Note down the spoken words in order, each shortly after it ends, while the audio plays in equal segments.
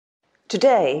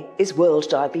Today is World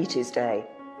Diabetes Day,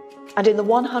 and in the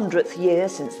 100th year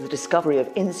since the discovery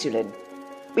of insulin,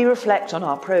 we reflect on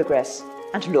our progress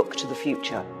and look to the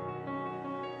future.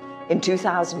 In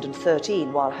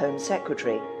 2013, while Home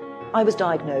Secretary, I was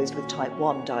diagnosed with type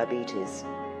 1 diabetes.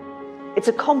 It's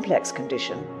a complex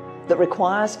condition that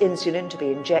requires insulin to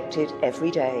be injected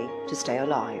every day to stay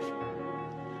alive.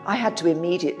 I had to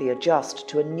immediately adjust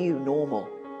to a new normal.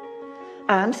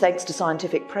 And thanks to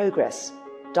scientific progress,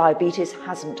 diabetes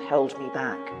hasn't held me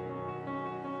back.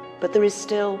 But there is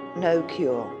still no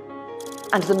cure,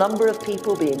 and the number of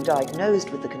people being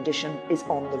diagnosed with the condition is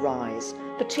on the rise,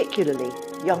 particularly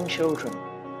young children.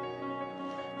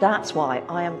 That's why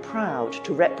I am proud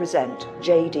to represent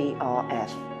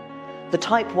JDRF, the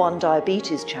Type 1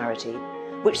 Diabetes charity,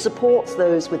 which supports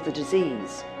those with the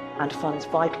disease and funds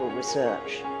vital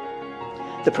research.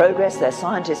 The progress their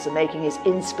scientists are making is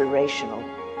inspirational,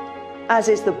 as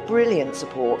is the brilliant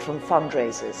support from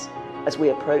fundraisers as we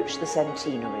approach the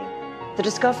centenary. The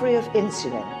discovery of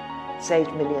insulin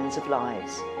saved millions of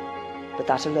lives, but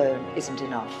that alone isn't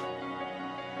enough.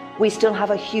 We still have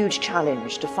a huge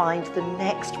challenge to find the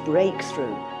next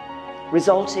breakthrough,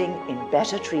 resulting in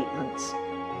better treatments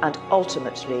and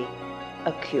ultimately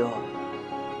a cure.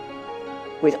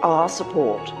 With our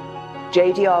support,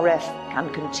 JDRF can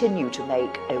continue to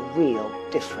make a real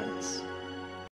difference.